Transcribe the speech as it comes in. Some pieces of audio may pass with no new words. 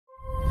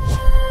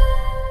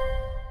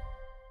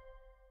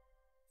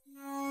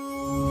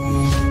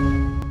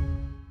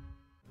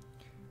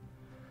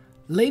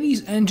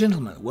Ladies and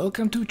gentlemen,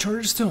 welcome to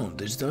Charterstone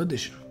Digital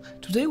Edition.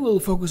 Today we'll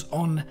focus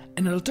on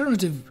an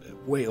alternative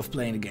way of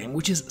playing the game,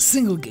 which is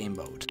single game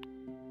mode.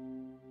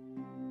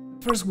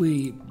 First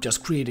we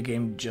just create a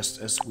game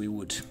just as we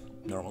would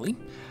normally,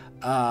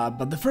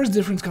 but the first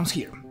difference comes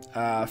here.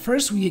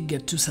 First we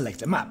get to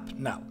select a map.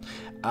 Now,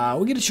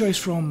 we get a choice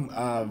from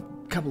a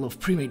couple of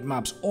pre-made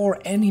maps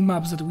or any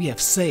maps that we have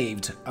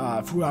saved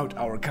throughout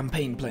our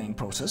campaign playing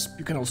process.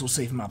 You can also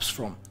save maps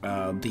from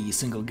the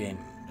single game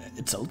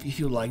itself if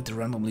you like the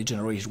randomly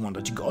generated one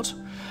that you got.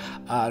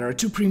 There are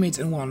two pre-mades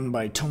and one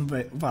by Tom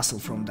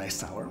Vassell from Dice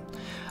Tower.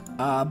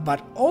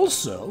 But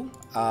also,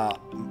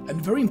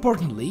 and very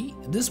importantly,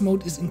 this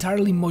mode is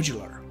entirely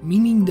modular,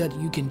 meaning that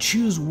you can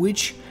choose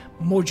which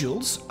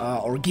modules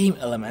or game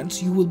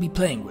elements you will be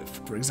playing with.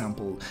 For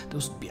example,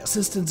 those would be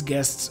assistants,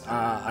 guests,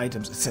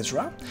 items,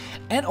 etc.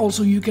 And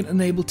also you can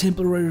enable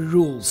temporary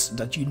rules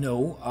that you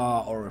know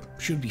or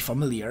should be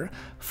familiar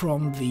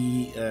from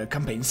the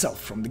campaign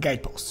itself, from the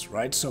guideposts,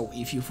 right? So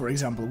if you, for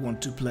example,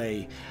 want to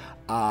play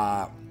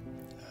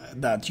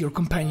that your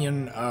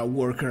companion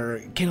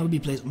worker cannot be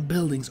placed on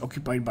buildings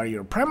occupied by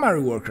your primary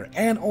worker,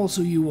 and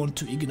also you want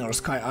to ignore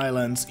sky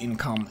islands,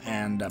 income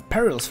and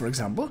perils, for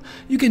example,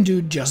 you can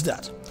do just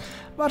that.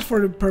 But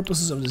for the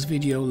purposes of this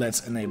video,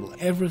 let's enable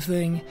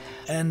everything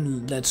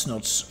and let's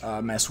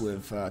not mess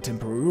with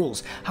temporary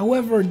rules.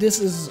 However, this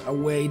is a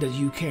way that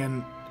you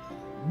can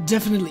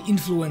definitely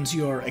influence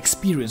your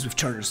experience with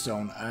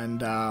Charterstone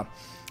and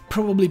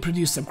probably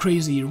produce some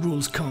crazy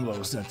rules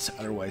combos that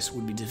otherwise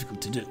would be difficult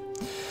to do.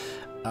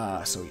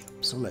 So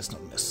let's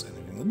not mess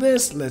anything with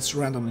this. Let's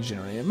randomly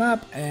generate a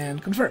map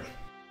and confirm.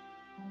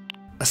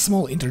 A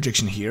small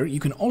interjection here, you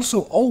can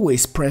also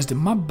always press the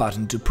map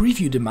button to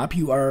preview the map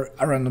you are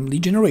randomly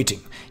generating.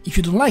 If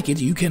you don't like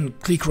it, you can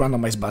click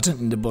randomize button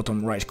in the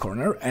bottom right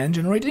corner and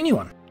generate a new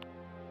one.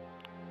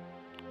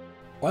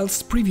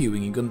 Whilst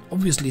previewing, you can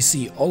obviously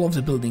see all of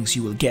the buildings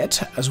you will get,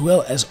 as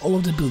well as all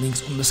of the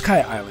buildings on the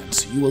Sky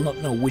Islands. You will not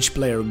know which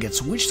player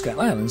gets which Sky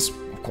Islands,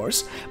 of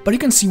course, but you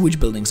can see which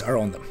buildings are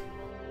on them.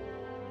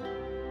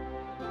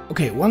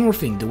 Okay, one more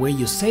thing, the way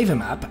you save a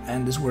map,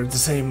 and this works the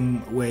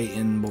same way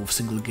in both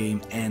single game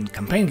and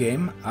campaign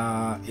game,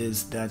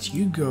 is that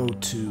you go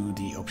to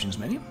the options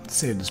menu,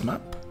 save this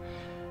map,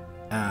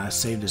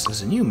 save this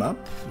as a new map.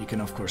 You can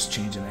of course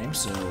change the name,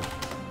 so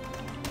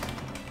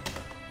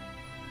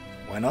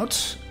why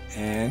not,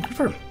 and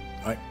confirm.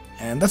 Alright,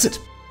 and that's it.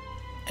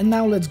 And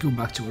now let's go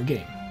back to our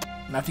game.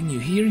 Nothing new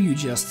here, you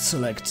just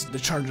select the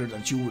charter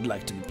that you would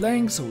like to be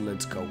playing, so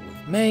let's go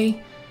with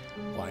May,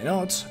 why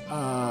not.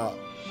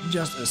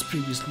 Just as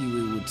previously,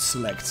 we would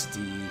select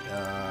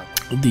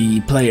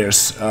the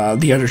players,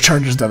 the other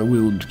characters that we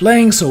would be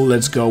playing. So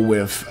let's go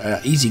with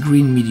easy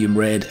green, medium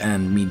red,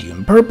 and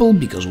medium purple,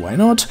 because why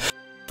not?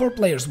 4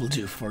 players will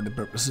do for the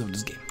purposes of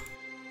this game.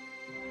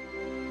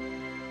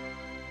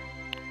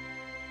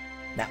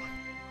 Now,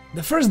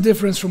 the first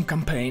difference from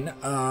campaign,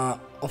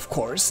 of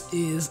course,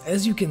 is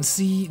as you can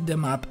see, the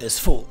map is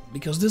full,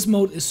 because this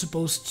mode is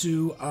supposed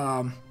to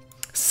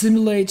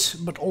simulate,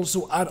 but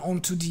also add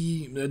on to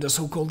the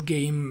so-called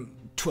game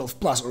 12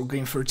 plus or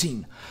game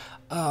 13,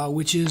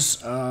 which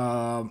is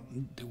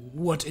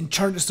what in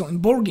Charterstone, in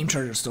board game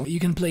Charterstone, you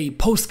can play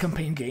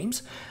post-campaign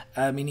games,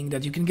 meaning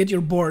that you can get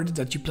your board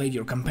that you played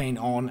your campaign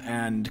on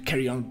and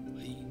carry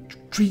on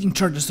treating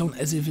Charterstone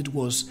as if it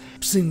was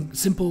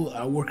simple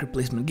worker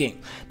placement game.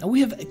 Now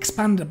we have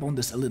expanded upon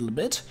this a little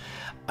bit,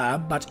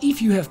 but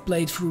if you have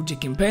played through the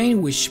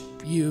campaign, which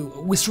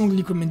we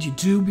strongly recommend you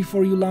do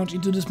before you launch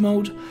into this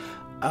mode,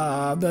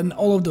 then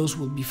all of those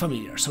will be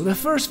familiar. So the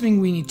first thing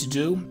we need to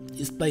do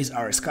is place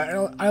our Sky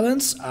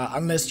Islands,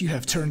 unless you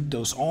have turned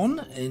those on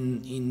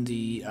in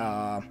the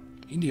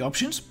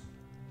options,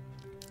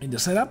 in the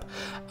setup.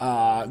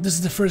 This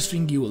is the first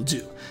thing you will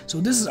do.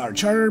 So this is our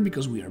charter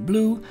because we are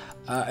blue.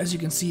 As you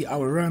can see,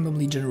 our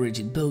randomly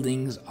generated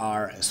buildings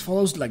are as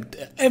follows. Like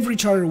every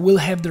charter will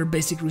have their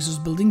basic resource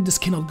building. This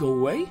cannot go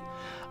away.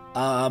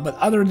 But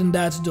other than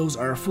that, those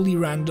are fully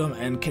random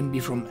and can be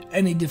from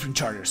any different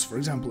charters. For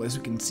example, as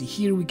you can see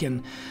here, we get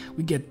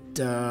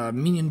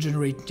minion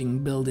generating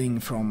building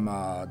from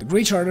the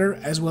gray charter,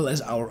 as well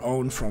as our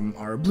own from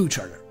our blue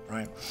charter.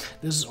 Right?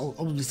 This is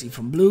obviously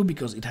from blue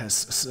because it has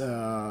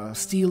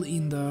steel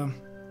in the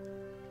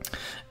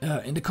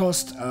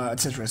cost,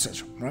 etc,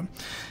 etc, right?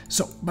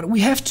 So, but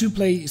we have to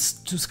place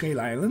 2 Sky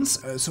Islands,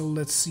 so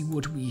let's see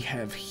what we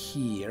have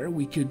here.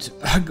 We could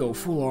go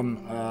full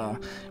on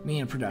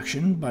minion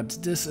production, but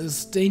this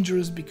is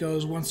dangerous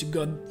because once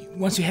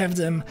you have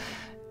them,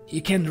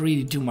 you can't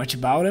really do much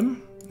about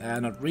them.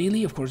 Not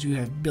really, of course you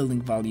have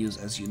building values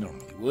as you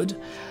normally would.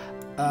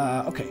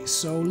 Okay,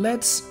 so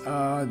let's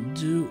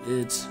do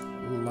it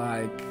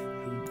like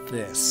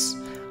this.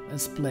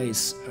 Let's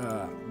place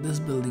this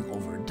building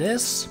over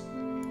this.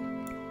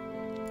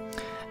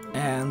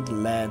 And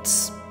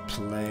let's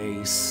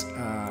place,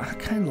 I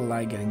kind of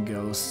like getting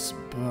ghosts,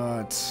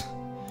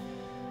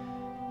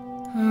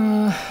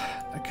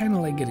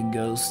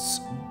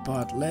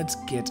 but let's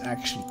get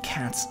actually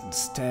cats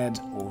instead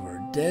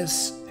over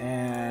this,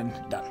 and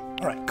done.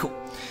 Alright, cool.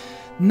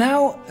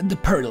 Now the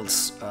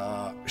pearls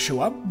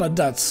show up, but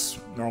that's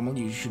normal.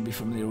 You should be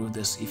familiar with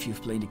this if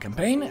you've played the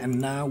campaign. And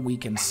now we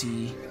can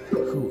see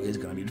who is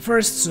gonna be the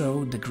first.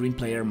 So the green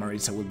player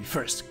Maritza will be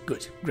first.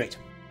 Good, great.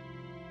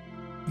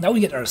 Now we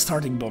get our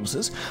starting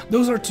bonuses.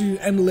 Those are to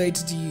emulate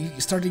the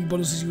starting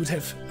bonuses you would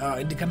have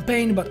in the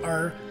campaign, but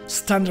are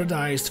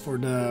standardized for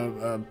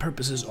the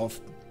purposes of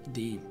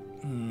the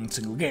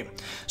single game.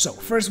 So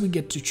first we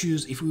get to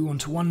choose if we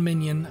want 1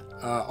 minion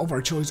of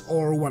our choice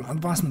or 1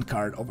 advancement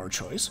card of our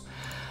choice.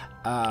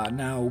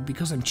 Now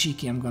because I'm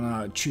cheeky, I'm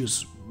gonna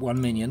choose 1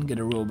 minion, get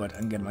a robot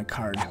and get my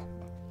card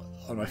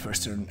on my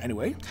first turn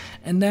anyway.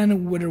 And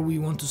then whether we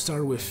want to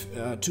start with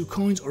 2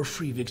 coins or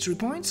 3 victory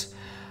points,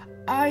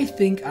 I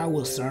think I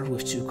will start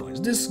with 2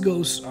 coins. This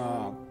goes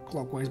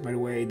clockwise, by the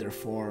way,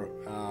 therefore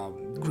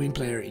green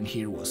player in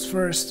here was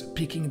first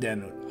picking,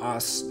 then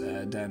us,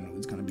 then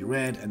it's gonna be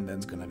red, and then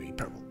it's gonna be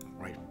purple,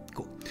 right?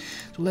 Cool.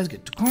 So let's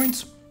get 2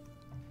 coins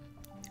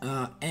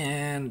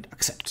and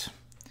accept.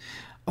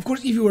 Of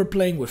course, if you were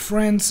playing with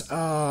friends,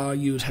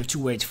 you'd have to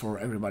wait for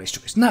everybody's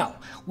choice. Now,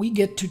 we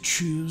get to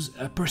choose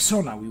a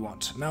persona we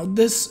want. Now,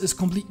 this is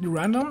completely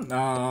random.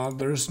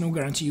 There's no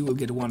guarantee you will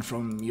get one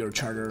from your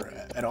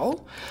charter at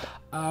all,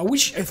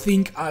 which I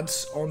think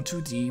adds on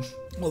to the,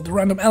 well, the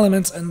random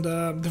elements and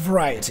the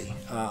variety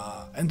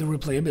and the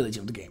replayability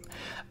of the game.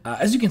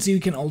 As you can see, we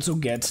can also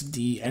get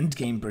the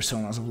endgame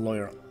personas of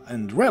Lawyer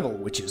and Rebel,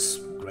 which is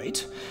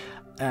great.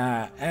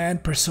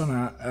 And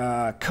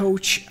persona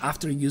coach.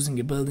 After using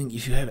a building,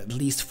 if you have at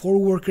least 4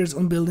 workers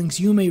on buildings,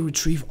 you may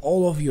retrieve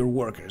all of your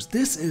workers.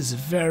 This is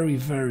very,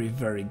 very,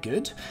 very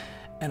good,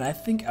 and I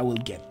think I will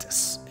get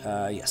this.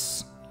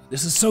 Yes,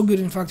 this is so good.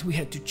 In fact, we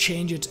had to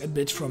change it a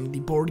bit from the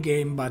board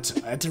game, but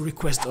at the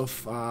request of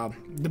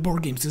the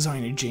board game's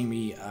designer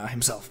Jamie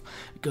himself,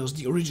 because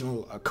the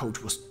original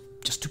coach was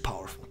just too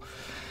powerful.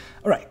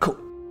 Alright, cool.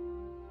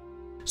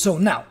 So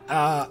now,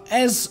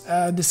 as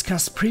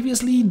discussed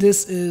previously,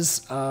 this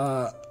is,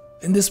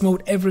 in this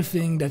mode,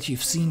 everything that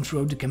you've seen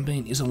throughout the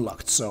campaign is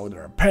unlocked. So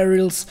there are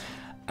perils,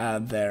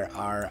 there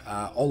are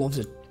all of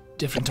the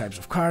different types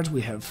of cards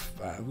we have,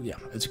 yeah,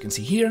 as you can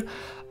see here,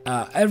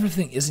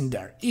 everything is in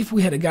there. If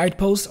we had a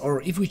guidepost,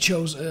 or if we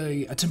chose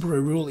a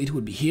temporary rule, it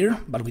would be here,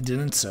 but we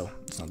didn't, so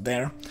it's not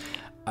there.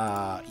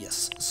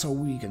 Yes, so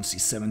we can see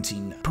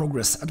 17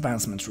 progress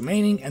advancements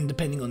remaining, and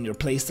depending on your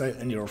playstyle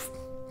and your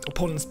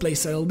opponent's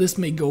playstyle, this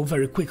may go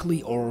very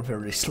quickly or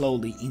very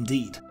slowly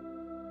indeed.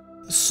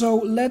 So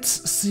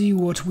let's see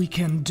what we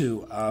can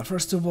do.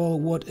 First of all,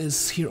 what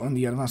is here on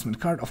the advancement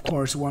card? Of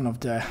course, one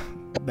of the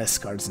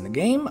best cards in the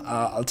game.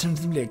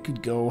 Alternatively, I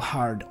could go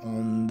hard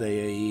on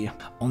the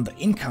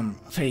income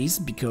phase,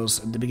 because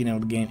at the beginning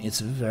of the game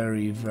it's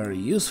very, very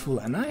useful,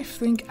 and I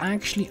think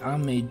actually I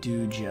may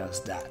do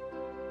just that.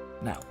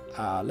 Now,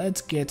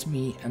 let's get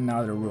me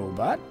another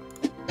robot.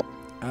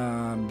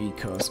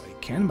 Because I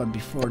can, but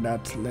before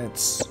that,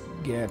 let's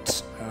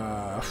get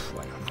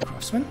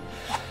craftsman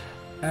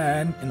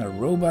and in a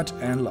robot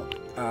and load.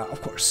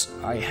 Of course,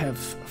 I have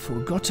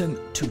forgotten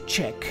to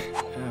check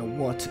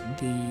what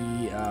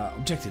the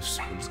objectives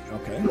is.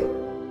 Okay.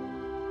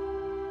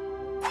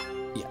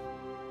 Yeah.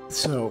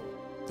 So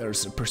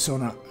there's a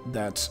persona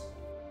that.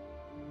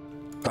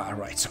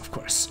 Right. So of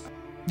course.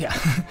 Yeah,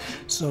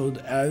 so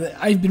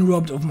I've been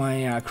robbed of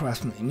my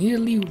craftsman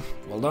immediately.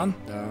 Well done.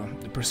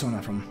 The persona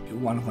from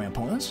one of my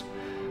opponents,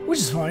 which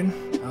is fine.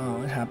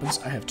 It happens.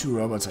 I have 2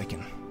 robots. I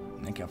can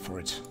make up for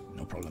it.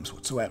 No problems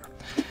whatsoever.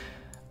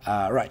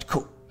 Right,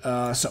 cool.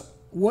 So,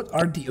 what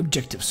are the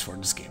objectives for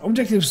this game?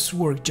 Objectives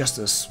work just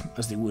as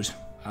they would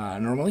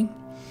normally.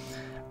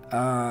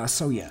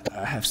 So yeah,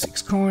 I have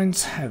 6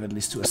 coins, have at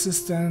least 2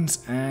 assistants,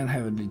 and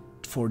have at least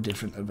 4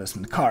 different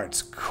investment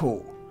cards.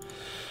 Cool.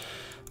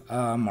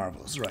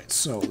 Marvelous, right,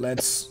 so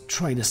let's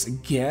try this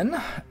again.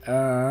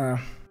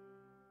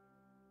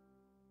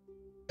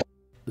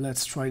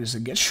 Let's try this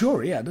again.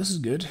 Sure, yeah, this is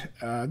good.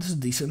 This is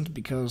decent,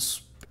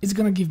 because it's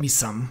gonna give me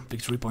some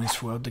victory points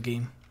throughout the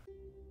game.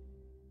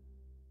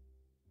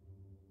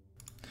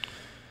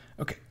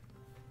 Okay.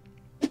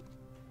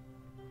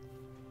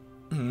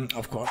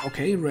 Of course,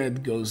 okay,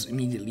 red goes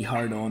immediately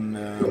hard on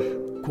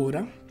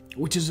quota,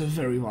 which is a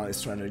very valid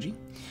strategy.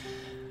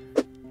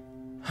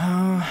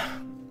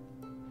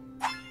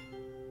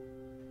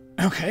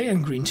 Okay,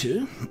 and green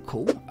too,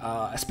 cool.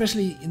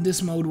 Especially in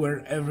this mode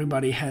where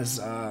everybody has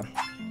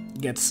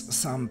gets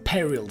some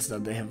perils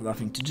that they have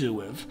nothing to do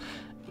with.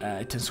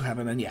 It tends to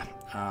happen, and yeah,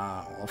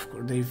 of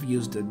course they've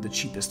used the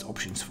cheapest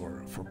options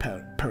for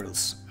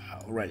perils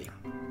already.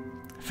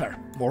 Fair,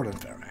 more than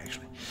fair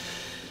actually.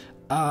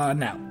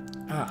 Now,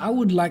 I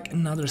would like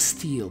another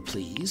steal,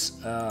 please,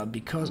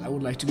 because I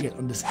would like to get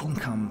on this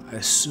income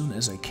as soon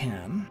as I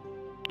can,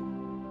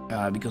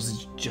 because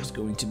it's just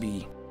going to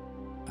be,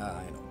 you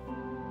know,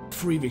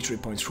 3 victory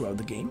points throughout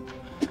the game.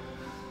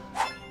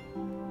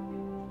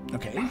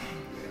 Okay.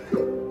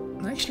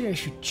 Actually, I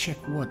should check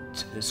what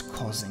is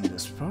causing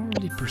this.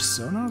 Probably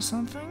persona or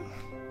something?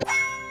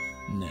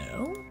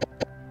 No?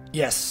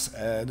 Yes,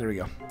 there we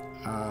go.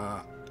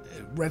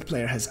 red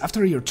player has,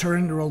 after your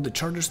turn, roll the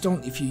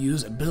Charterstone. If you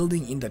use a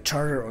building in the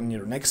charter on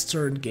your next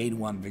turn, gain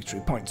 1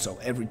 victory point. So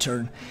every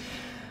turn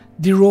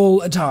they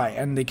roll a die,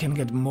 and they can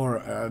get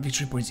more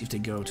victory points if they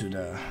go to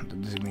the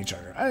designated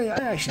charter. I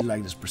actually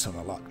like this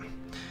persona a lot.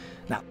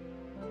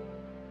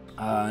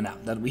 Now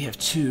that we have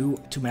two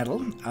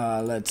metal,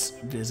 let's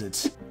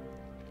visit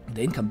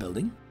the income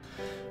building.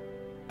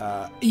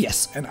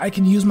 Yes, and I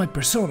can use my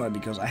persona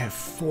because I have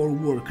 4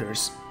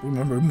 workers.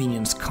 Remember,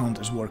 minions count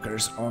as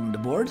workers on the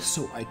board,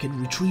 so I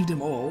can retrieve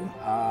them all,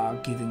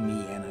 giving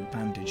me an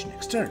advantage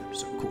next turn.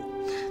 So cool.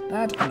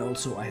 That, and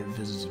also I have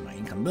visited my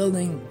income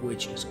building,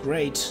 which is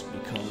great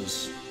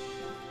because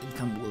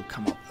income will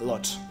come up a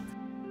lot.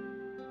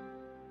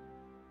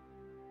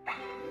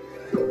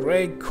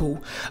 Great,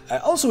 cool.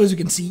 Also, as you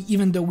can see,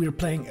 even though we're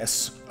playing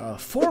as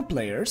 4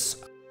 players,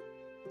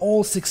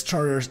 all 6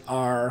 charters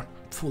are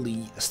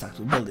fully stacked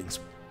with buildings.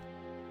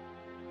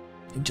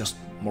 It's just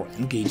more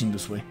engaging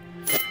this way.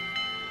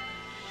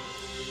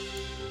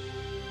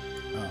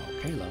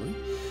 Okay, lovely.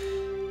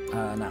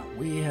 Now,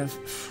 we have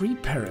 3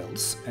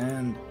 perils,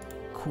 and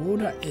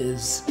quota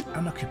is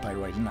unoccupied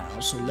right now,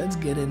 so let's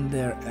get in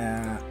there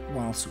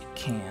whilst we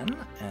can,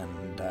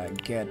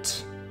 and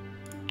get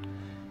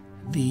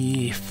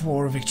the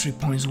 4 victory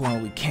points while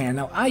we can.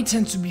 Now, I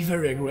tend to be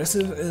very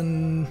aggressive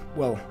in,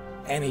 well,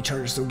 any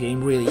Charterstone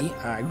game, really.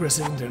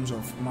 Aggressive in terms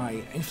of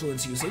my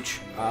influence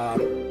usage.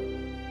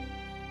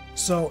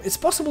 So it's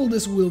possible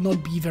this will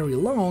not be very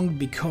long,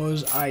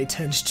 because I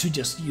tend to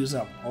just use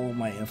up all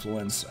my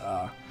influence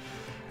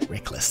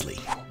recklessly.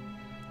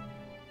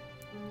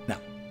 Now,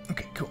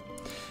 okay, cool.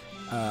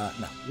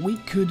 Now, we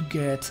could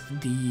get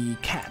the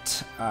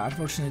cat.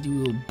 Unfortunately,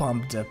 we will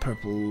bump the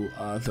purple,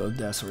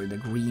 the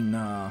green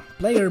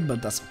player,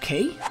 but that's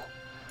okay.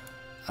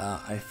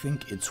 I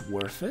think it's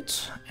worth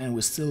it, and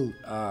we still,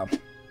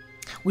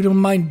 we don't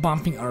mind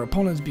bumping our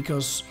opponents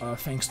because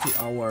thanks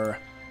to our,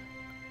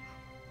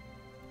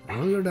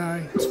 roll your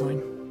die, it's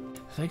fine.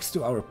 Thanks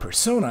to our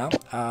persona,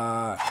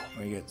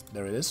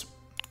 there it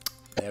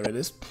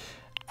is,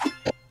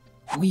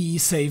 we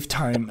save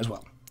time as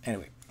well.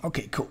 Anyway,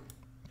 okay, cool.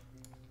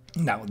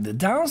 Now, the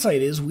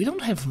downside is we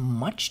don't have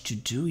much to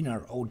do in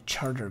our old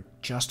charter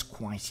just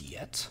quite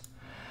yet.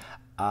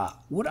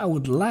 What I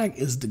would like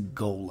is the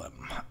golem.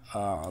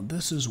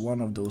 This is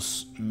one of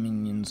those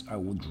minions I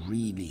would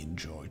really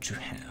enjoy to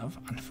have.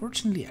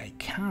 Unfortunately, I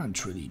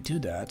can't really do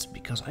that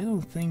because I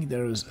don't think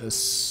there is a...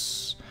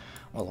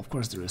 Well, of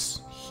course there is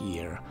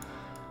here.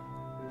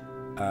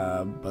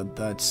 But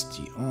that's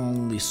the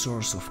only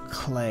source of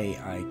clay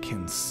I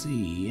can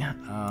see.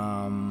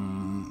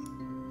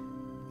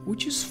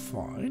 Which is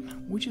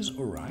fine, which is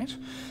alright.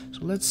 So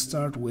let's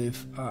start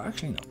with...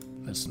 actually, no.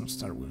 Let's not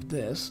start with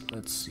this.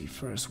 Let's see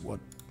first what...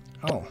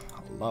 Oh,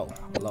 hello.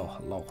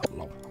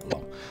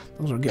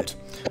 Those are good.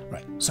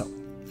 Right, so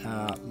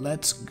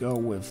let's go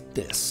with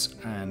this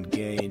and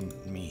gain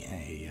me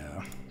a...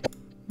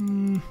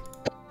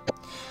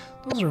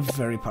 Those are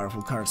very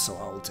powerful cards, so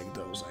I'll take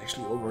those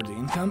actually over the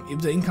income.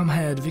 If the income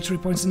had victory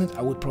points in it,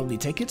 I would probably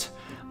take it.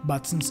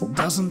 But since it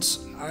doesn't,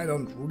 I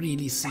don't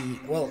really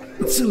see... Well,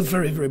 it's still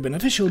very, very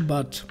beneficial,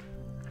 but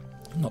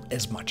not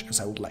as much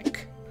as I would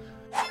like.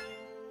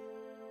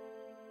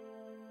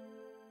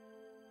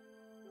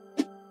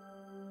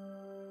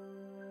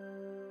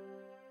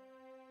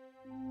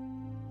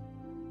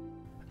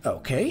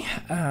 Okay,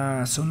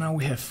 so now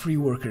we have 3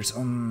 workers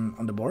on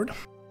the board.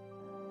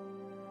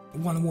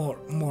 One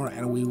more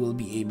and we will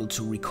be able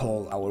to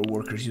recall our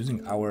workers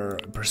using our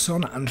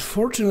persona.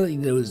 Unfortunately,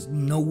 there is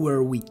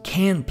nowhere we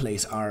can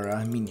place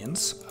our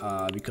minions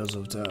because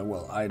of the,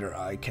 well, either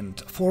I can't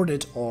afford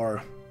it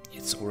or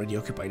it's already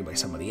occupied by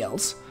somebody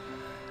else.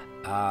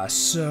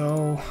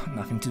 So,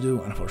 nothing to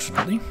do,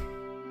 unfortunately.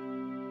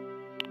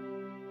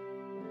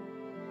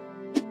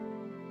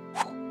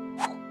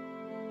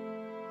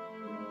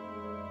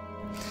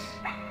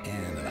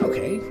 And,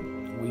 okay,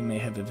 we may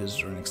have a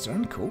visitor next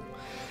turn, cool.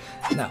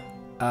 Now,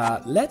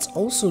 let's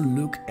also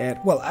look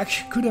at... Well, I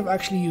could have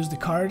actually used the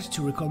card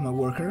to recall my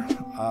worker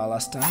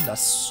last time.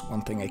 That's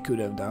one thing I could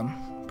have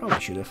done. Probably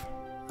should have.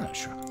 Not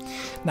sure.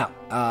 Now,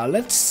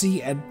 let's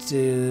see at...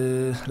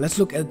 let's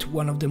look at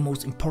one of the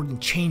most important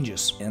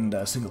changes in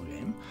the single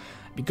game.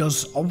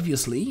 Because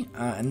obviously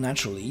and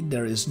naturally,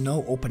 there is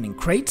no opening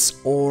crates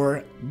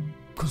or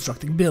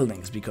constructing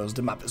buildings, because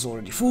the map is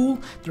already full,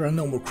 there are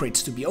no more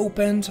crates to be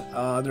opened,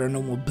 there are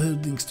no more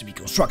buildings to be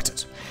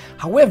constructed.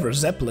 However,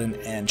 Zeppelin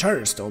and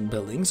Charterstone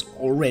buildings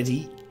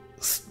already,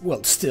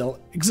 well, still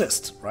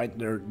exist, right?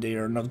 They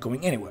are not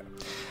going anywhere.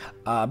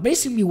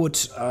 Basically,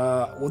 what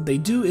they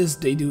do is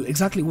they do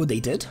exactly what they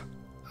did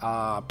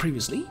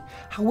previously.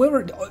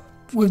 However,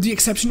 with the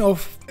exception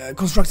of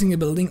constructing a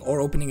building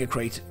or opening a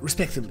crate,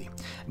 respectively.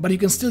 But you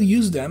can still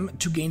use them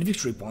to gain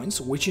victory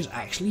points, which is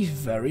actually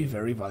very,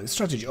 very valid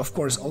strategy. Of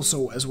course,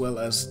 also as well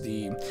as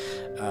the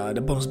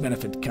bonus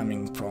benefit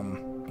coming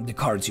from the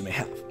cards you may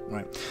have,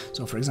 right?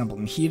 So for example,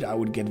 in here I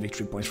would get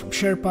victory points from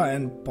Sherpa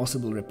and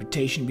possible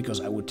reputation because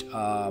I would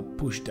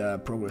push the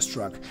progress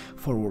truck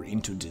forward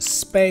into this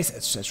space,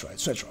 etc,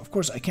 etc. Of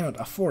course I cannot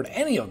afford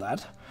any of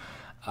that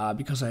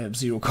because I have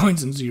 0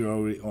 coins and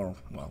 0 or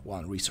well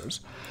 1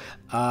 resource,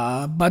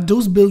 but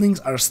those buildings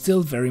are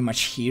still very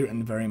much here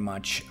and very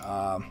much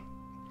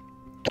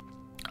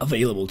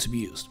available to be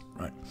used,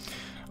 right?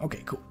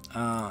 Okay, cool.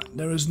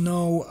 There is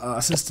no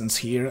assistance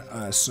here,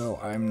 so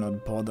I'm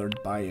not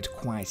bothered by it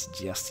quite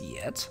just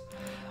yet.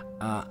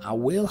 I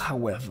will,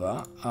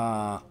 however,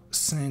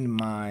 send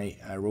my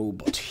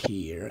robot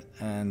here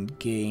and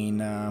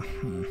gain...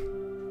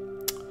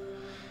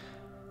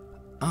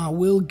 I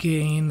will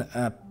gain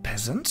a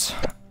peasant.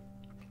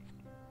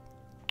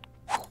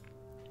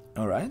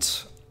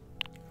 Alright.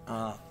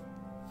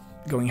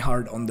 Going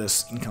hard on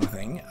this income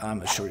thing. I'm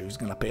not sure if it's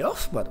gonna pay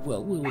off, but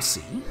well, we will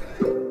see.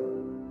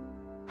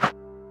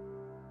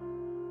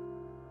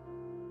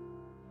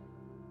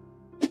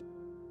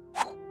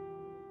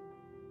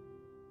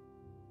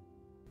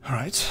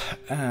 Alright,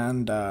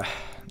 and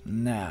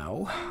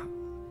now,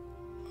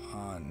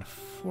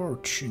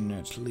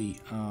 unfortunately,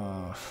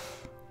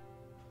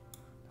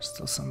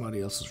 still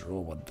somebody else's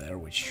robot there,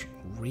 which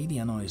really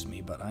annoys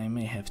me, but I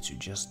may have to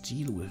just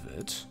deal with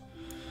it,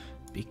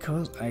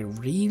 because I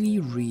really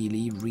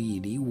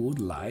would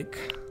like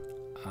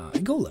a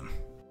golem.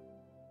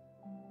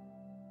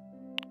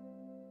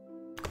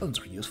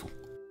 Golems are useful.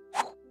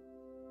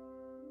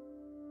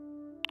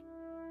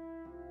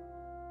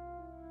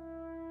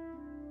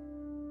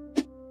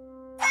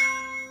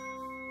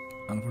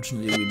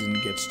 Unfortunately, we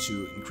didn't get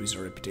to increase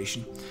our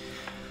reputation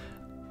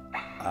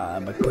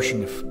by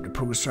pushing the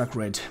progress track.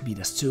 Red beat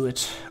us to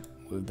it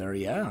with their,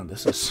 yeah,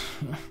 this is...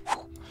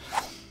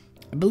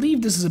 I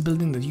believe this is a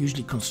building that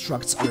usually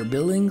constructs other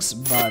buildings,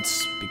 but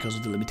because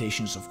of the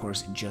limitations, of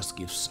course, it just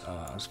gives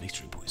us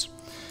victory points,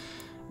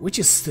 which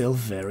is still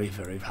very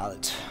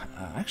valid.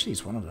 Actually,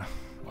 it's one of the...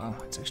 wow,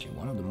 it's actually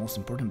one of the most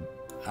important,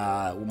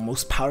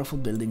 most powerful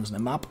buildings on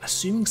the map,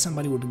 assuming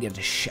somebody would get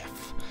a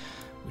chef,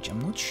 which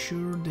I'm not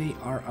sure they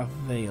are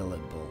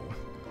available,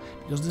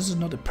 because this is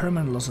not a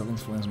permanent loss of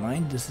influence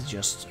mine, this is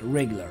just a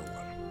regular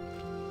one.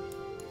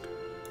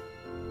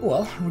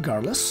 Well,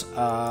 regardless,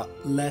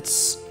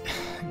 let's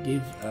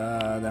give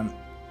them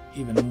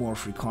even more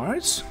free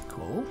cards.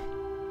 Cool.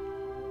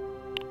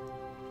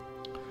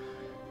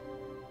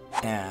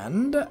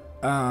 And,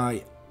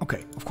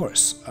 okay, of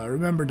course,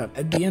 remember that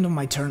at the end of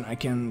my turn I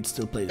can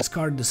still play this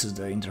card. This is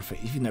the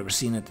interface. If you've never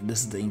seen it,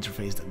 this is the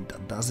interface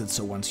that does it,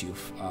 so once you're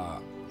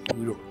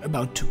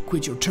about to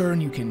quit your turn,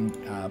 you can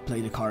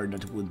play the card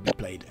that would be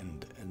played in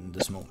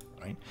this moment,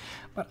 right?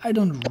 But I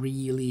don't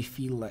really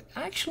feel like...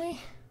 Actually,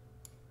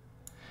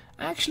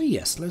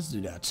 yes, let's do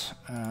that.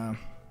 Yeah,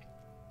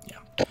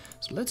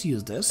 so let's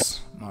use this.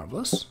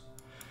 Marvelous.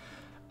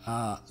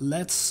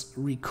 Let's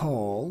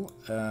recall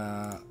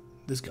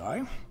this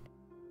guy.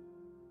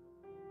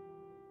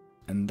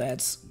 And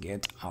let's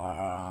get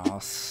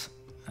us...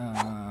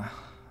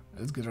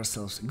 let's get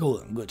ourselves a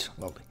golem. Good,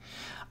 lovely.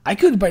 I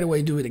could, by the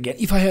way, do it again.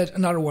 If I had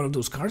another one of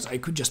those cards, I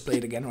could just play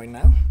it again right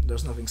now.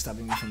 There's nothing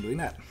stopping me from doing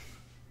that.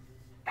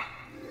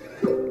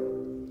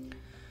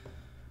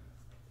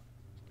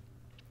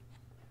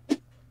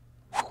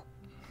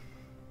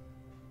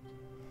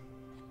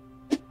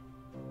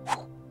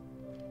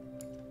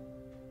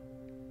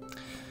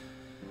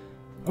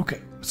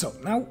 Okay, so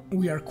now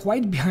we are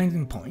quite behind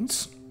in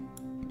points,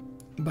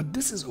 but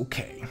this is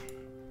okay.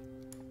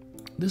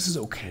 This is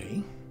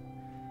okay,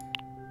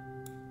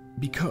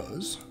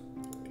 because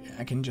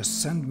I can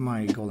just send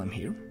my golem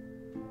here,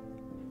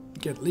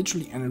 get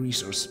literally any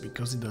resource,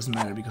 because it doesn't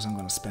matter, because I'm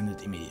gonna spend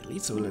it immediately,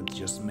 so let's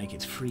just make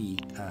it free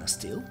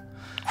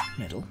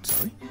metal,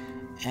 sorry,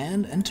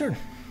 and enter.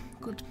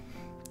 Good.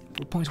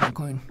 4 points, 1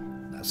 coin,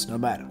 that's not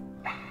bad.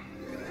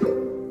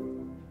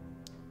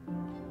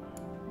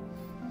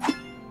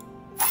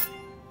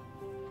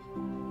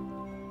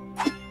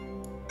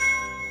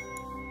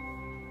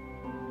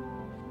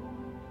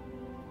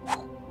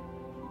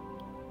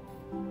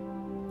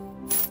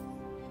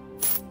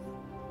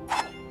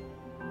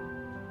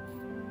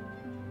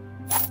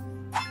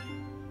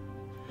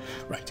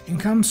 Right,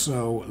 income,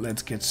 so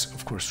let's get,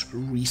 of course,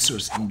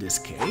 resource in this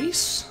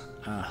case,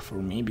 for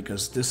me,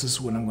 because this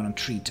is what I'm gonna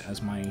treat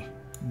as my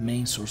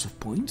main source of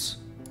points.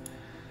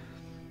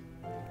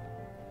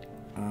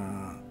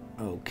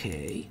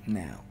 Okay,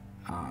 now,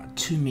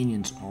 2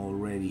 minions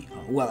already,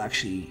 well,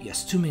 actually,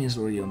 yes, 2 minions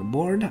already on the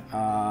board,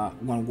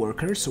 1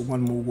 worker, so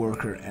 1 more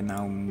worker, and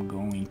I'm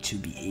going to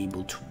be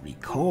able to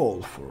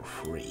recall for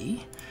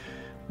free,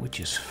 which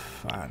is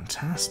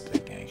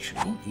fantastic,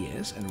 actually,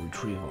 yes, and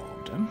retrieve all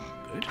of them,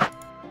 good.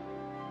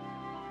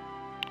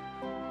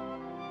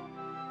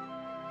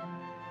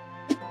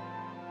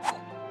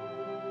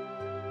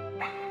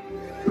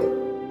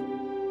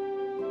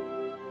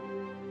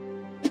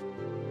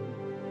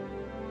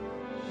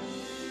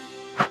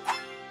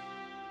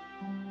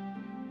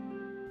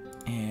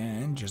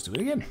 And just do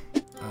it again.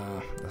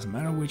 Doesn't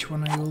matter which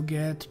one I will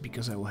get,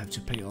 because I will have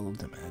to pay all of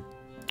them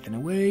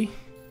anyway.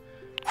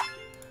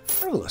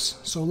 marvelous.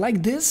 So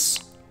like this,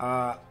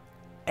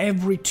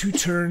 every 2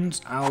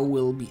 turns I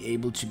will be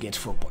able to get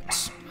 4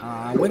 points.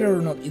 Whether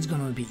or not it's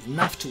gonna be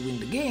enough to win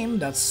the game,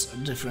 that's a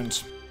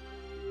different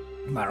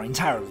matter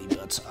entirely,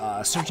 but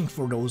searching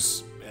for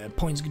those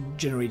points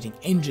generating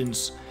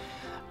engines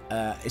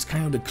is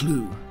kind of the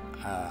clue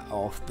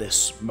of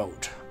this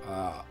mode.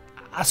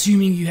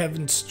 Assuming you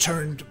haven't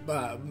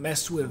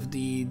messed with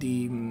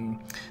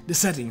the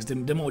settings, the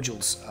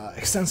modules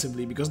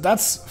extensively, because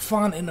that's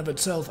fun in of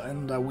itself,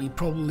 and we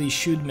probably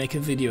should make a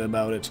video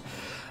about it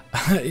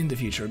in the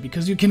future,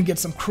 because you can get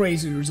some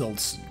crazy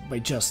results by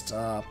just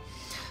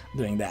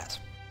doing that.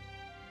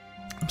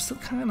 I'm still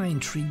kind of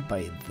intrigued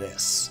by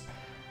this,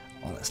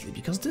 honestly,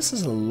 because this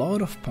is a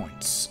lot of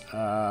points,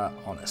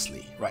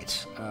 honestly. Right,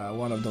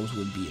 one of those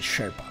would be a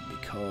Sherpa,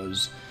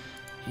 because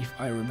if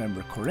I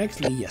remember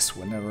correctly, yes,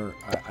 whenever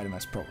I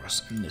advance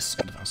progress, and this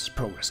advances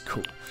progress,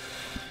 cool.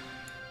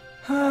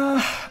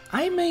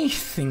 I may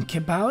think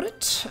about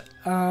it,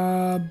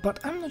 but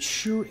I'm not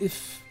sure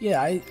if...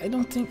 Yeah, I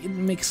don't think it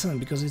makes sense,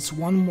 because it's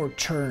 1 more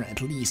turn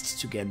at least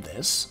to get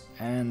this,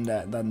 and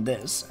then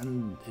this,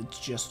 and it's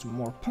just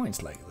more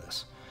points like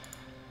this.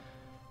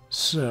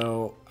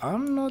 So,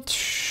 I'm not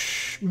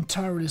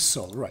entirely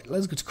sold. Right,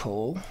 let's get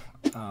coal.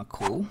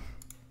 Cool.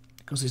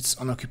 Because it's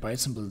unoccupied,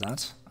 simple as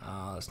that.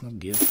 Let's not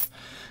give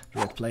the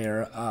red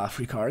player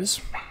free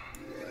cards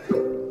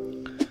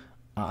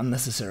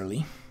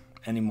unnecessarily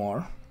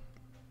anymore.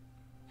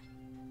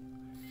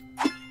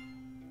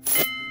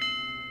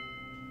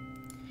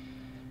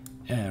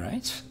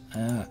 Alright,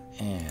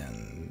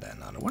 and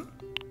another one.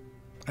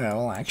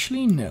 Well,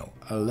 actually, no.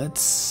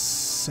 Let's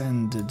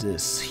send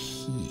this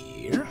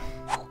here.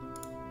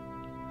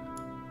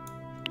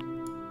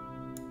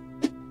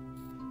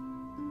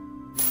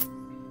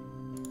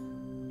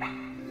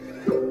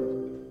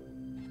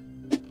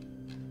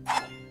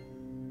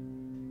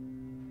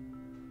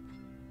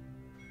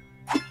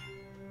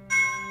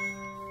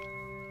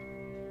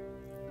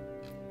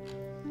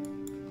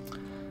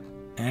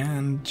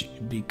 And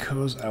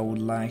because I would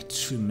like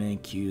to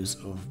make use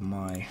of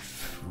my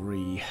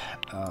free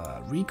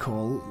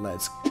recall,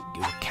 let's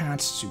give a cat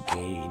to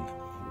gain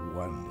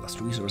 1 last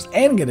resource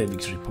and get a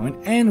victory point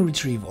and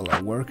retrieve all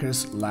our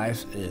workers.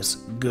 Life is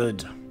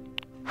good.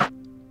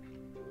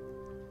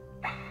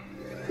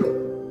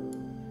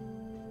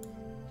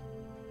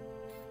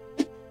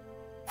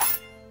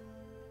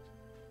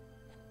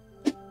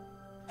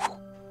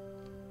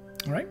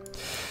 Alright.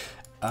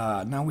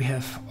 Now we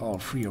have all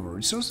 3 of our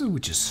resources,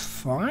 which is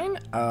fine,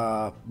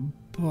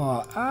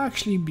 but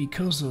actually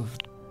because of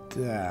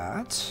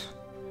that,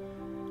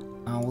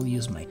 I will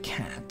use my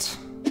cat.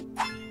 And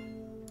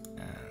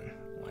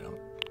why not?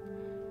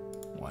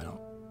 Why not?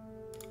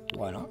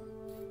 Why not?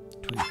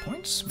 20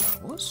 points,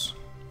 marvelous.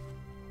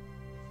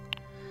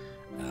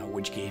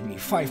 Which gave me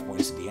 5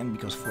 points at the end,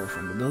 because 4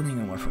 from the building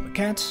and 1 from the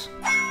cat,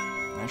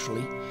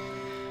 naturally.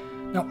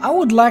 Now, I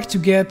would like to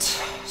get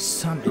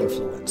some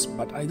influence,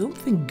 but I don't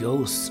think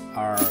ghosts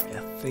are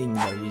a thing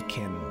that we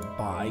can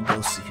buy.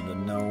 Ghosts, if you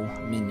don't know,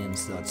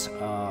 minions that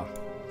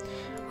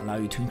allow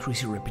you to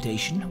increase your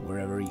reputation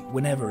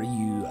whenever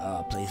you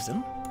place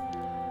them.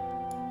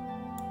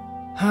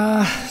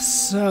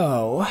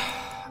 So,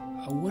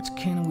 what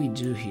can we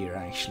do here,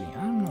 actually?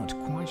 I'm not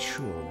quite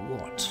sure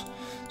what.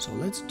 So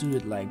let's do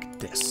it like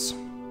this.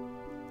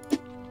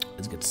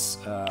 Let's get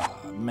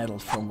metal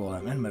from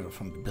golem and metal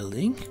from the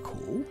building.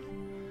 Cool.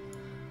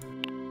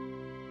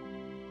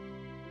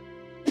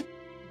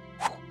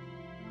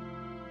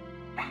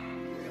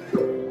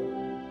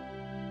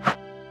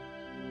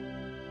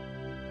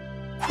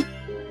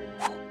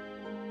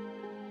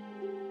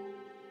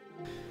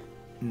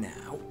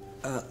 Now,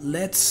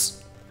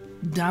 let's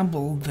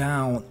double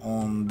down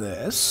on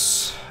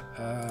this.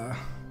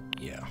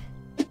 Yeah.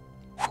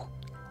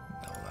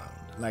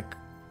 Like,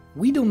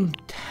 we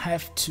don't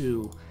have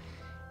to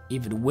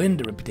even win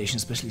the reputation,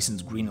 especially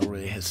since green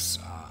already has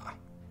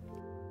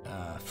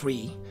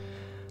free.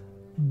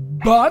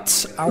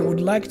 But I would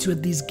like to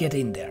at least get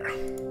in there.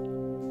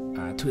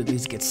 To at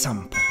least get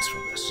some points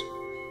from this.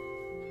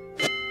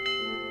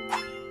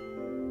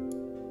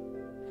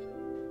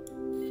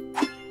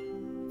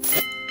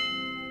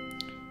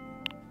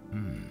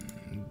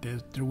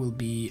 There will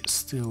be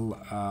still,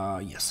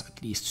 yes,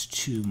 at least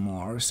 2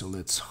 more. So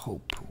let's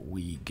hope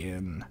we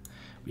can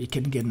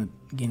gain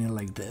it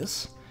like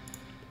this.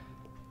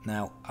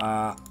 Now,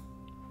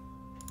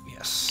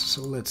 yes.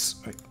 So let's.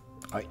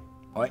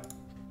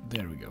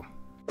 There we go.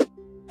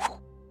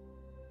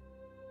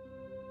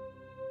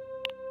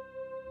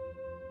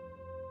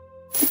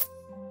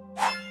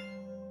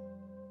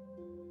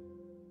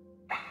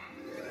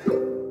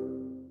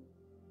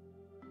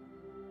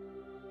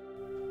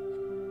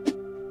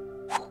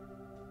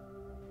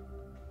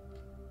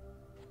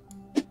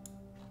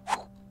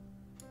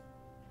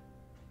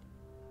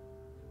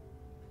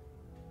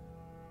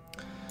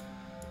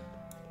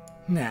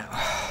 Now,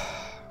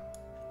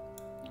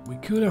 we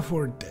could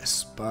afford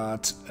this,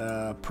 but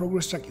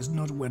progress track is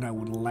not where I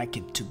would like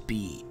it to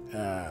be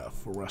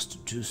for us to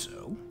do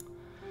so.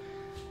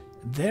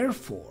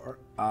 Therefore,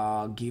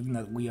 given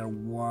that we are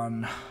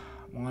one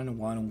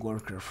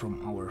worker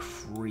from our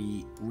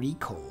free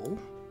recall,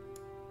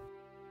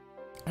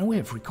 and we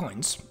have free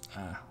coins,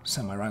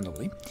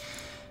 semi-randomly.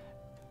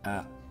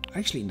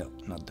 Actually, no,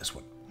 not this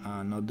one.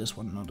 Not this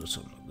one, not this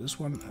one, not this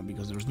one,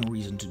 because there's no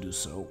reason to do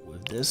so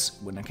with this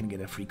when I can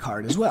get a free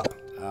card as well.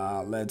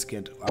 Let's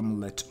get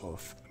Amulet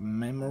of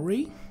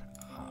Memory.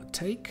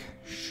 Take,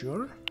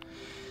 sure.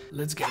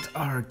 Let's get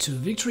our 2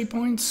 victory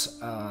points.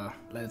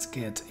 Let's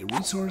get a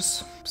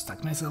resource,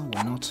 stack metal,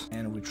 why not,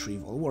 and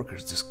retrieve all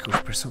workers. This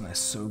coach persona is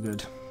so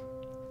good,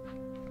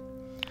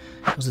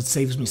 because it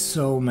saves me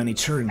so many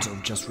turns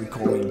of just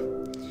recalling.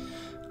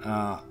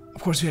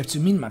 Of course, you have to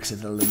min-max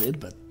it a little bit,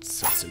 but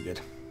it's so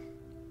good.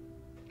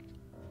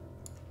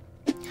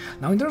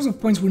 Now, in terms of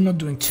points, we're not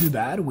doing too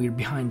bad. We're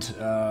behind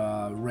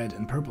red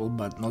and purple,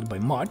 but not by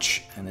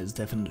much, and it's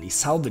definitely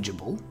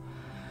salvageable.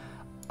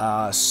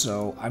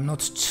 So I'm not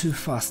too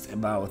fussed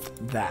about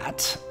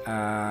that.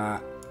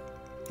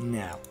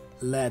 Now,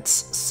 let's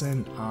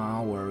send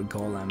our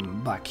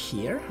golem back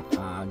here.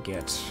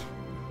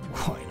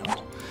 Why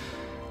not?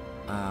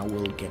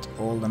 We'll get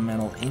all the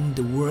metal in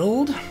the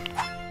world.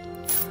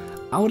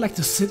 I would like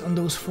to sit on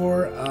those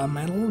 4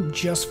 metal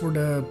just for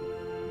the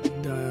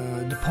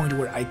point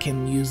where I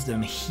can use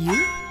them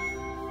here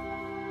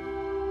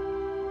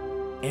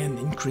and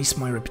increase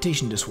my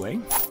reputation this way.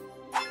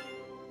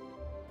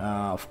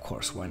 Of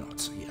course, why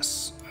not?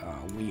 Yes,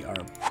 we are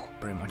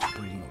very much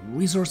breeding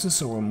resources,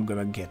 so I'm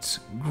gonna get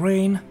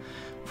grain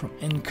from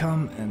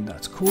income, and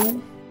that's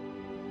cool.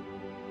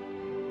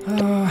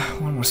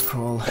 One more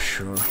scroll,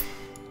 sure.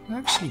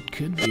 Actually,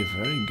 could be a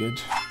very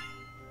good.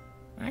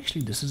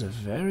 Actually, this is a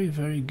very,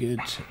 very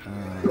good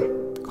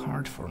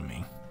card for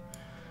me.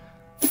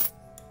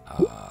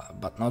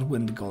 But not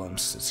when the golem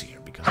sits here,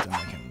 because then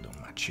I can do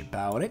much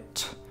about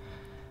it.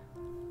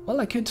 Well,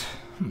 I could.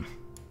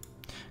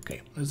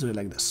 Okay, let's do it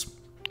like this.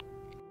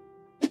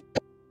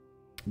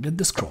 Get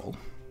the scroll.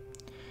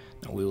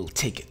 Now we will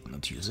take it,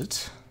 not use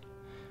it.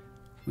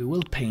 We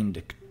will pay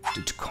the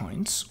 2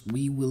 coins.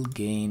 We will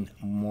gain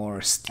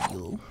more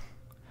steel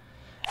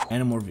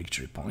and more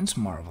victory points.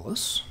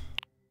 Marvelous.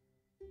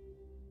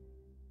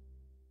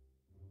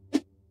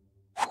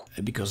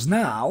 Because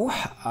now,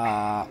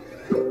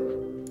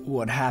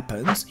 what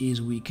happens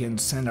is we can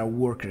send our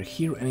worker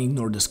here and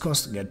ignore this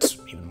cost, get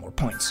even more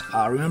points.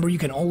 Remember, you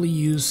can only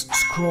use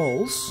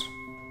scrolls.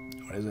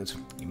 What is it?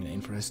 Give me the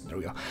interest. There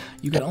we go.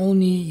 You can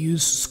only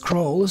use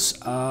scrolls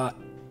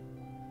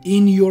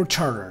in your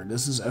charter.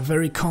 This is a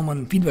very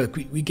common feedback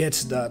we get,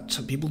 that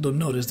people don't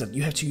notice that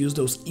you have to use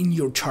those in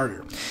your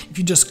charter. If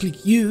you just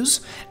click use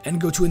and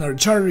go to another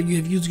charter, you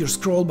have used your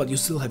scroll, but you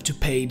still have to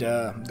pay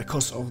the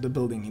cost of the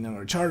building in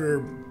another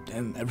charter,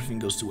 and everything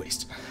goes to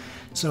waste.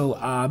 So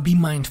be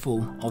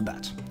mindful of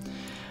that.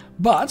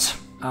 But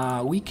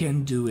we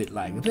can do it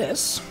like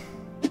this.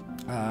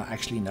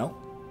 Actually, no,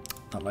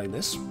 not like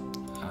this.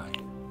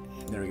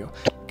 There we go.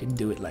 We can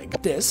do it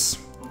like this.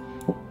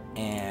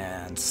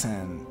 And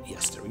send,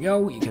 yes, there we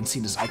go. You can see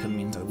this icon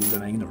means that we're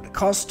gonna ignore the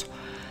cost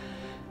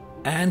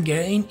and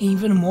gain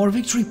even more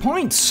victory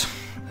points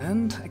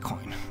and a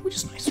coin, which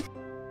is nice.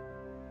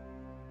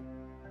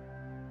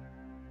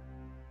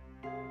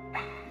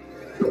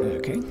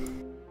 Okay.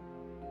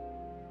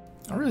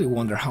 I really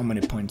wonder how many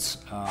points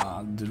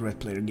the red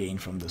player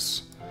gained from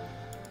this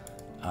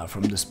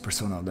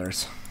persona of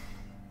theirs.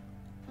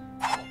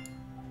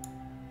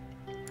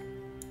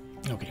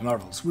 Okay,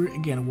 marvelous. We're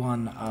again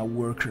one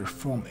worker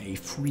from a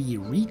free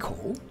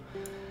recall,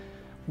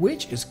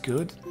 which is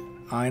good.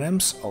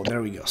 Items. Oh,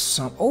 there we go.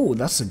 Oh,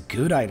 that's a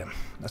good item.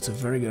 That's a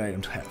very good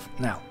item to have.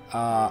 Now,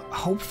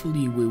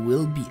 hopefully we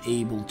will be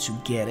able to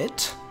get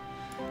it.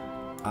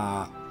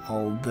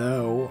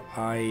 Although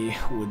I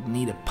would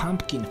need a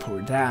pumpkin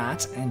for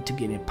that, and to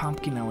get a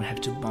pumpkin I would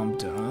have to bump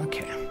the...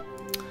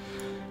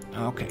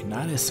 Okay,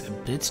 that is a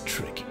bit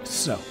tricky.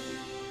 So,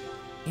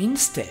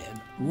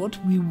 instead, what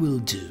we will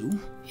do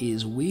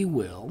is we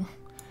will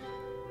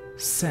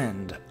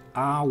send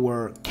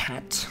our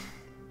cat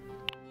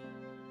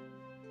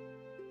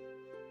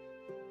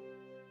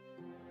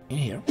in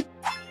here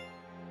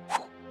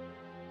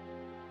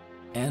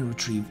and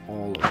retrieve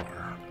all of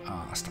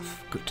our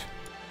stuff. Good.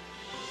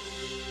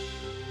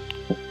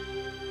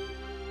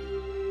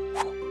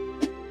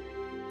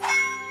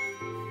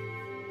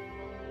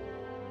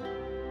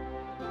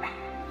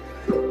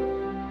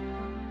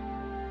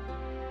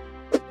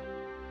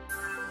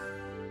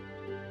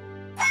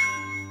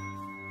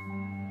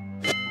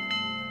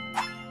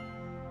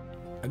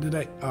 Did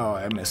I? Oh,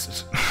 I missed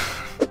it.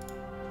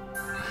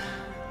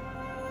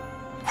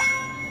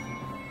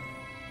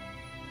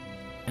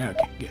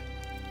 Okay, good.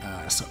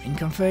 So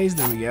income phase,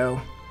 there we go.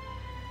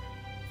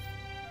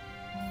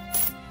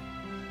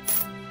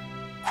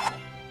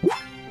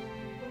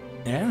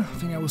 Yeah, I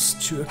think I was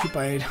too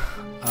preoccupied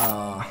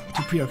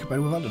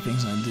with other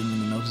things, and I didn't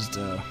even notice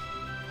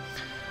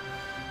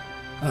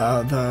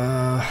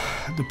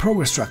the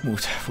progress track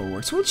moved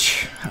forwards,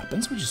 which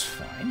happens, which is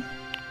fine.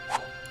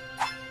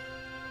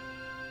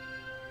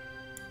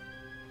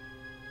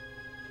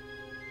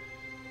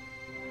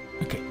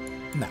 Okay,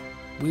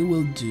 we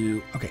will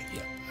do... Okay,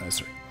 yeah,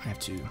 sorry, I have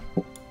to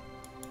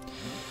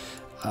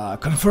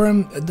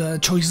confirm the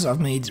choices I've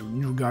made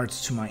in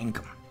regards to my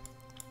income.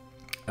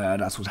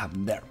 That's what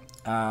happened there.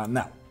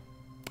 Now,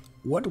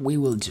 what we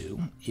will do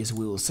is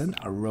we will send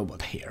a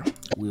robot here.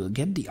 We will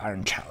get the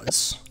iron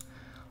chalice.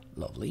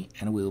 Lovely.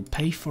 And we'll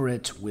pay for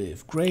it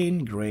with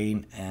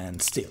grain,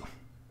 and steel.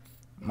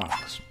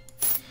 Marvelous.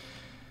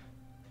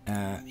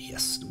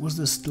 Yes, was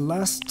this the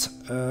last...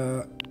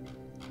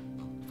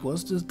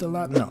 was this the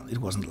last? No, it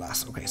wasn't the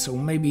last. Okay, so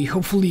maybe,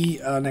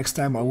 hopefully, next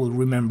time I will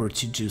remember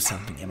to do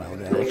something about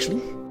it,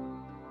 actually.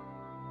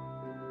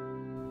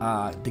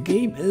 The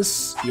game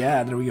is...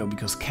 Yeah, there we go,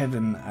 because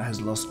Kevin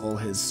has lost all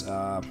his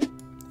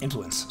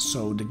influence.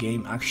 So the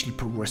game actually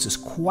progresses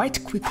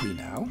quite quickly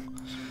now.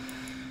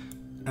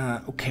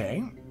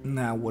 Okay,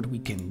 now what we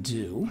can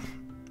do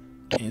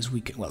is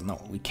we can... Well,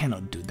 no, we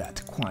cannot do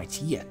that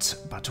quite yet,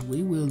 but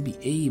we will be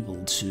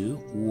able to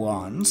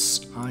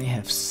once I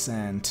have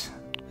sent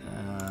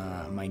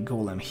my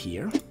golem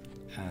here,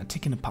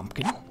 taken a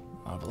pumpkin,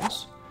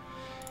 marvelous,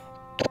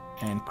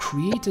 and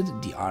created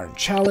the iron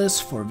chalice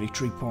for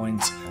victory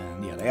points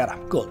and yada yada.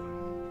 Good.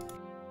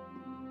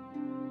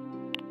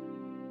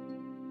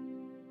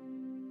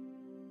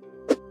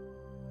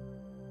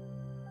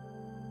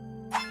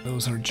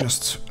 Those are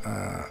just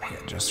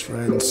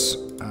friends,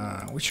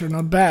 which are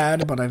not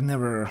bad, but I've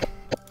never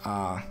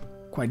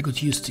quite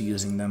got used to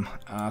using them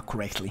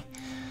correctly.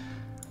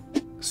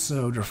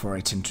 So therefore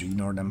I tend to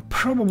ignore them,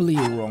 probably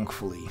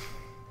wrongfully.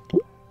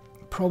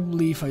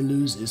 Probably if I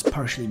lose is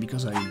partially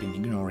because I've been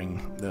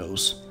ignoring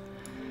those.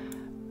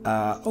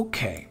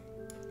 Okay.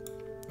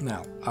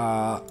 Now,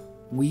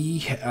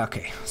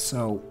 okay,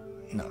 so,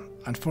 no,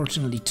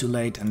 unfortunately too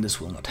late and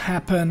this will not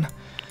happen.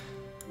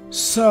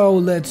 So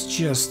let's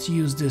just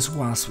use this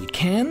once we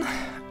can.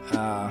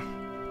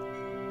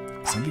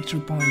 Some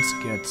victory points,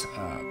 get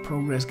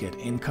progress, get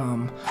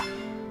income.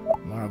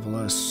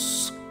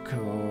 Marvelous.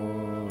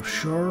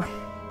 Sure.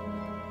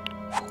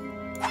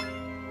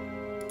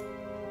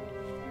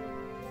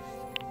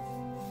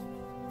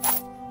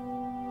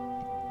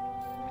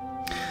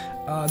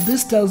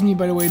 This tells me,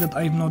 by the way, that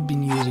I've not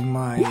been using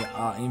my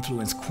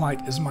influence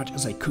quite as much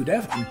as I could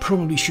have, and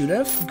probably should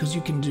have, because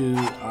you can do,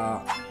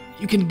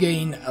 you can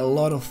gain a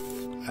lot of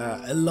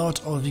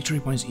victory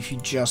points if you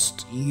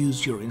just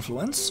use your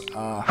influence.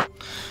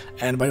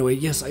 And by the way,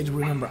 yes, I do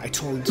remember I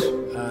told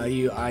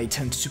you I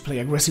tend to play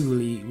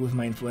aggressively with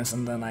my influence,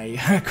 and then I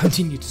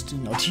continued to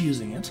not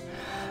using it.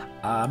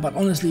 But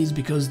honestly, it's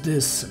because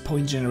this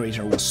point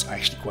generator was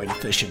actually quite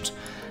efficient.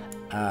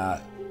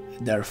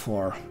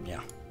 Therefore,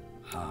 yeah.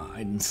 I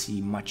didn't see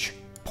much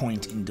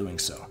point in doing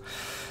so.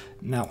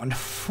 Now,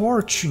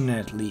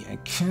 unfortunately, I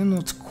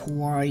cannot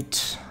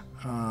quite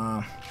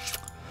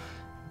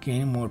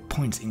gain more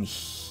points in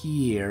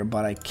here,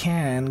 but I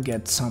can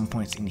get some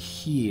points in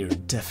here,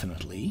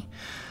 definitely.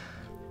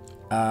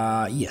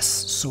 Yes,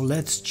 so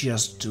let's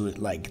just do it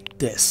like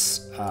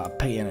this.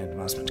 Pay an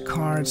advancement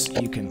cards,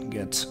 you can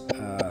get,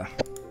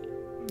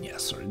 yeah,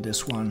 sorry,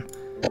 this one.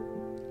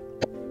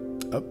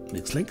 Oh,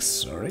 it's like,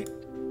 sorry.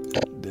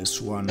 This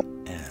one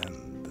and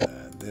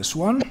this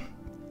one,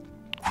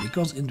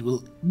 because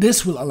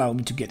this will allow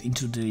me to get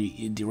into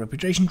the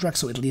reputation track,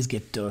 so at least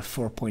get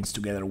 4 points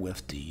together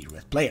with the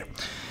red player.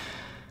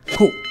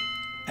 Cool.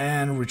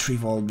 And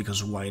retrieve all,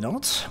 because why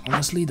not?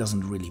 Honestly,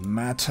 doesn't really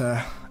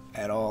matter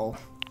at all.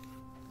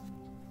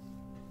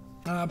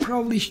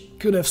 Probably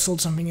could have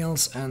sold something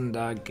else and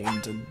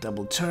gained a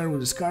double turn with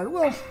this card.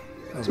 Well,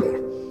 doesn't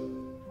matter.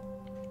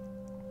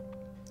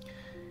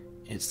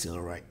 It's still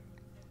alright.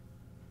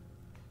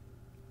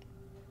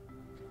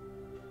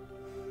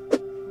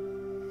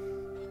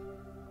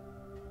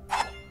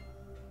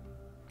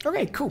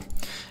 Okay, cool.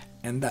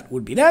 And that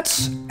would be that.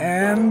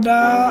 And,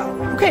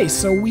 okay,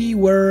 so we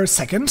were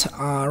second,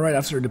 right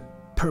after the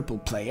purple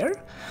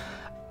player.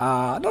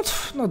 Not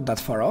that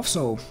far off,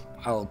 so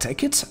I'll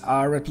take it.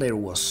 Red player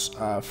was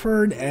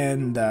third,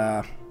 and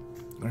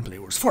red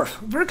player was fourth.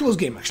 Very close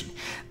game, actually.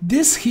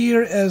 This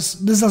here this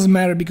doesn't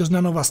matter because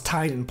none of us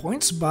tied in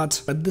points,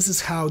 but this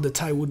is how the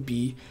tie would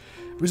be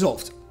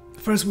resolved.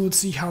 First, we would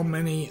see how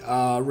many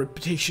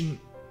reputation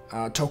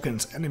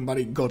tokens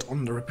anybody got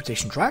on the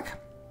reputation track.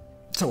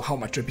 So how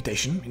much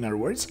reputation, in other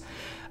words.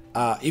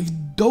 If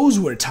those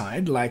were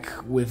tied, like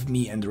with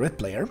me and the red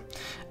player,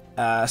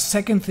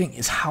 second thing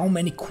is how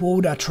many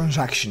quota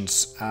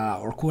transactions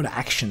or quota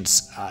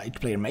actions each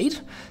player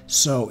made.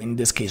 So in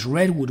this case,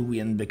 red would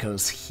win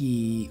because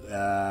he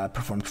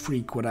performed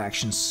 3 quota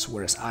actions,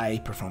 whereas I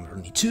performed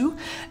only 2.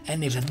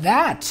 And if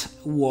that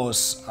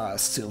was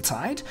still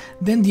tied,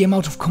 then the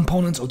amount of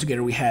components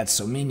altogether we had,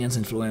 so minions,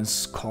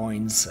 influence,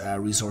 coins,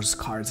 resources,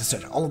 cards,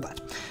 etc., all of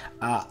that.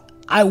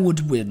 I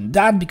would win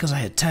that because I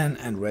had 10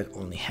 and red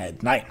only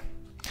had 9.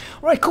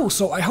 Alright, cool,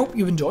 so I hope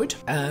you've enjoyed,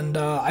 and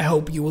I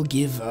hope you will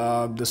give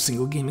the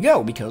single game a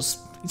go, because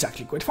it's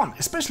actually quite fun,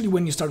 especially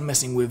when you start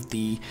messing with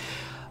the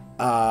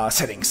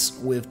settings,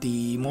 with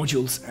the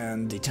modules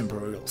and the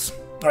temporal rules.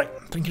 Alright,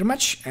 thank you very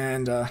much,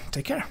 and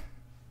take care.